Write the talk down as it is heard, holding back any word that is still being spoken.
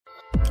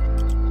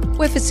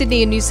We're for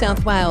Sydney and New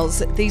South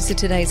Wales. These are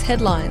today's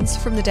headlines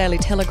from the Daily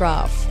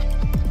Telegraph.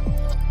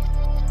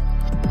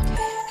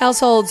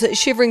 Households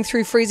shivering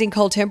through freezing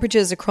cold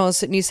temperatures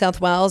across New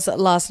South Wales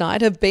last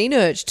night have been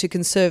urged to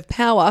conserve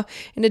power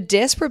in a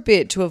desperate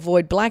bid to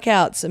avoid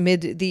blackouts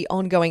amid the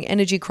ongoing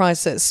energy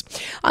crisis.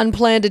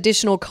 Unplanned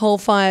additional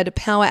coal-fired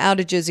power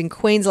outages in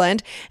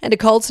Queensland and a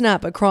cold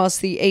snap across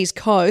the east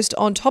coast,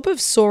 on top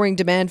of soaring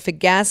demand for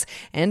gas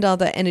and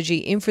other energy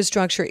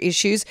infrastructure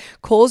issues,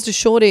 caused a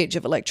shortage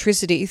of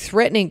electricity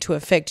threatening to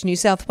affect New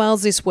South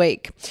Wales this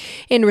week.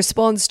 In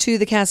response to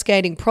the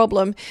cascading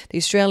problem, the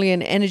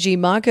Australian Energy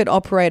Market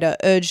Operator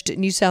urged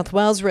New South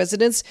Wales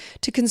residents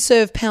to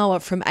conserve power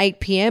from 8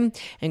 p.m.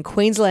 and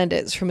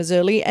Queenslanders from as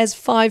early as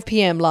 5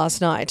 p.m. last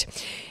night.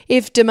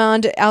 If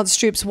demand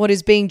outstrips what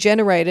is being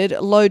generated,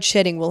 load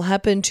shedding will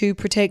happen to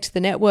protect the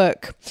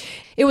network.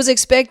 It was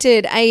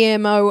expected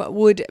AEMO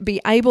would be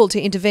able to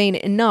intervene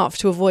enough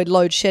to avoid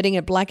load shedding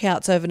and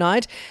blackouts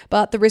overnight,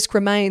 but the risk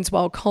remains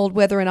while cold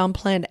weather and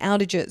unplanned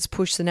outages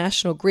push the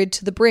national grid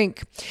to the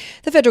brink.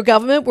 The federal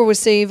government will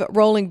receive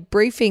rolling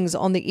briefings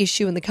on the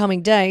issue in the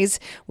coming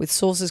days, with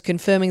sources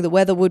confirming the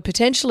weather would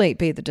potentially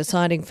be the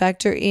deciding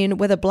factor in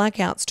whether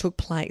blackouts took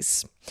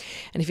place.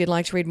 And if you'd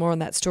like to read more on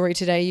that story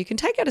today, you can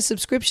take out a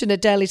subscription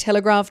at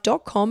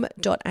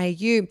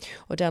dailytelegraph.com.au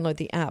or download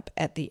the app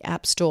at the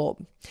App Store.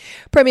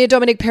 Premier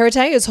Dominic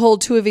Perrottet has hauled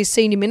two of his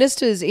senior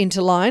ministers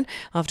into line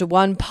after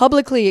one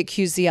publicly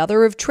accused the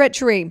other of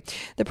treachery,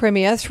 the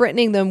Premier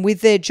threatening them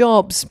with their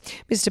jobs.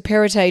 Mr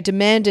Perrottet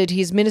demanded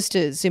his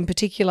ministers, in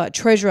particular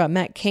Treasurer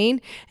Matt Kean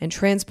and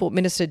Transport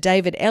Minister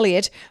David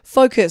Elliott,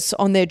 focus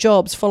on their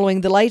jobs following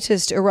the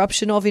latest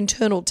eruption of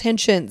internal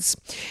tensions.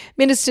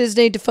 Ministers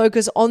need to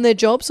focus on their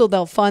jobs or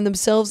they'll find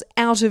themselves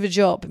out of a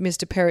job,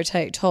 Mr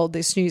Perrottet told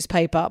this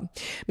newspaper.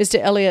 Mr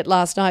Elliott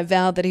last night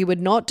vowed that he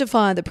would not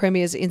defy the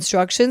Premier's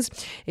instructions.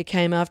 It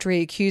came after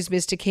he accused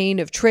Mr Kean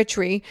of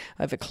treachery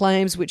over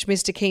claims which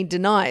Mr Kean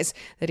denies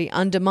that he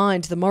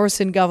undermined the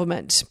Morrison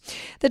government.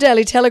 The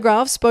Daily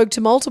Telegraph spoke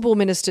to multiple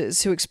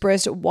ministers who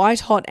expressed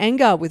white-hot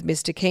anger with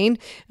Mr Kean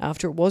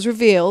after it was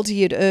revealed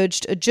he had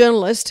urged a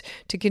journalist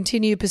to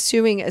continue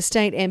pursuing a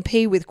state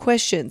MP with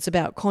questions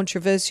about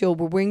controversial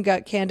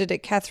Warringah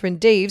candidate Catherine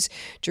Deves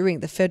during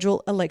the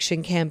federal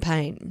election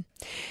campaign.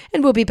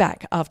 And we'll be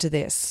back after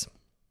this.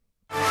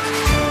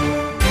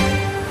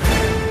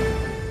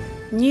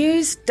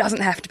 News doesn't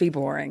have to be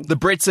boring. The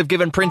Brits have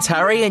given Prince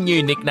Harry a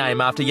new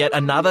nickname after yet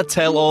another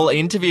tell-all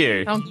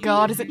interview. Oh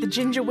God, is it the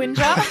Ginger Whinger?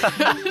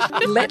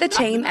 Let the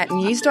team at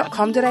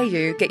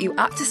news.com.au get you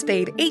up to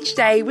speed each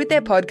day with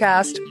their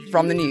podcast,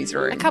 From the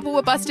Newsroom. A couple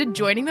were busted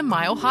joining the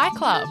Mile High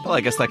Club. Well,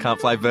 I guess they can't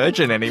play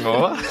Virgin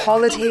anymore.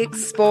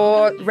 Politics,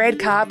 sport, red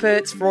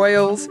carpets,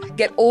 royals.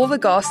 Get all the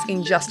goss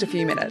in just a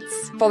few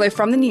minutes. Follow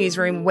From the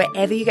Newsroom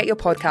wherever you get your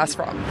podcast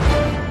from.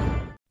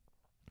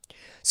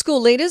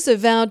 School leaders have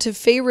vowed to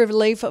fee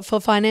relief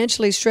for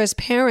financially stressed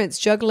parents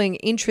juggling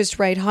interest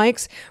rate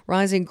hikes,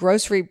 rising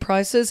grocery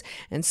prices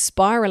and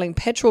spiralling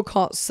petrol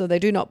costs so they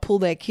do not pull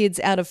their kids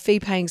out of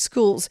fee-paying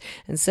schools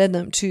and send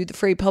them to the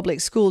free public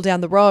school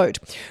down the road.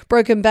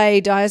 Broken Bay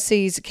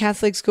Diocese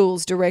Catholic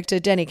Schools Director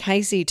Danny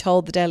Casey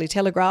told the Daily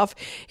Telegraph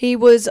he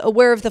was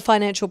aware of the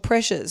financial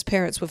pressures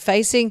parents were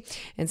facing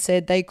and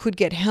said they could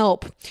get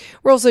help.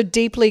 We're also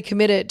deeply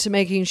committed to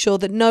making sure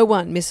that no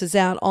one misses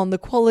out on the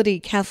quality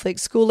Catholic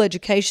school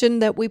education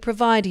that we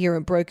provide here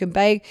in Broken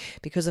Bay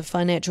because of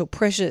financial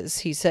pressures,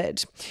 he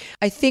said.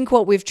 I think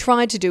what we've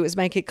tried to do is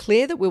make it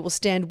clear that we will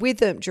stand with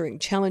them during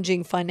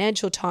challenging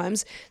financial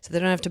times so they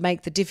don't have to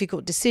make the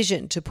difficult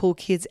decision to pull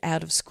kids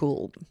out of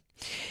school.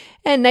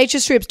 And Nature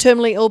Strip's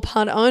terminally ill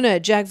punt owner,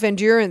 Jack Van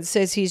Duren,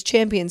 says his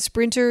champion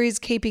sprinter is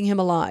keeping him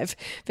alive.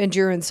 Van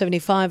Duren,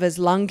 75, has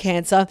lung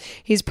cancer.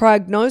 His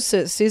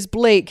prognosis is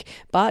bleak,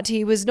 but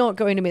he was not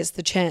going to miss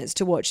the chance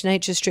to watch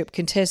Nature Strip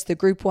contest the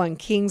Group 1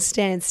 King's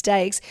Stand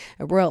Stakes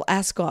at Royal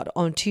Ascot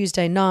on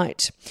Tuesday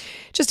night.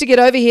 Just to get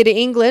over here to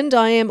England,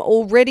 I am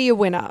already a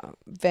winner,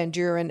 Van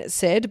Duren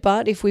said,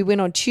 but if we win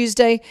on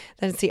Tuesday,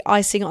 then it's the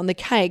icing on the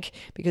cake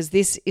because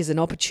this is an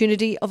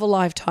opportunity of a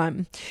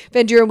lifetime.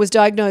 Van Duren was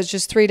diagnosed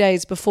just 3 days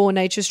before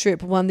Nature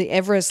Strip won the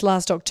Everest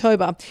last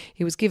October.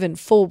 He was given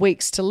 4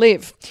 weeks to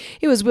live.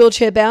 He was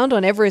wheelchair-bound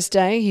on Everest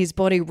Day, his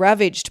body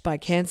ravaged by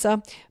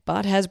cancer,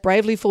 but has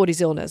bravely fought his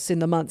illness in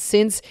the months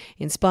since,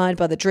 inspired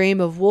by the dream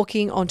of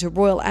walking onto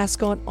Royal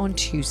Ascot on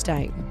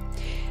Tuesday.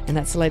 And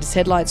that's the latest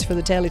headlines for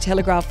the Daily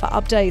Telegraph. For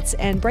updates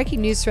and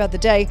breaking news throughout the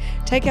day,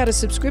 take out a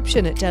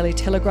subscription at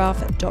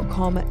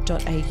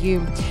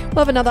dailytelegraph.com.au. We'll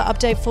have another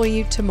update for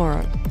you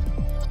tomorrow.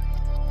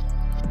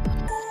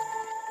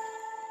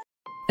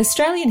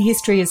 Australian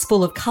history is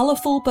full of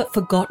colourful but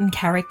forgotten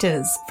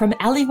characters, from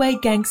alleyway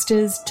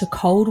gangsters to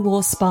Cold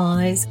War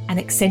spies and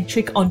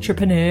eccentric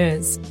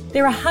entrepreneurs.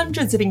 There are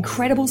hundreds of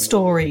incredible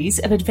stories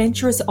of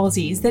adventurous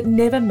Aussies that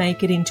never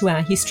make it into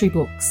our history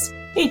books.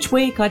 Each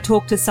week I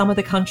talk to some of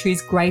the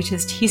country's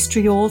greatest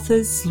history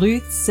authors,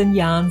 sleuths and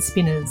yarn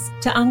spinners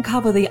to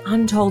uncover the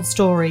untold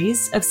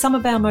stories of some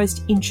of our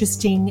most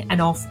interesting and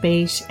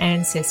offbeat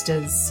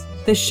ancestors.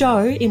 The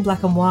show, In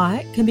Black and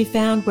White, can be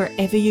found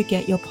wherever you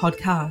get your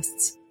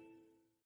podcasts.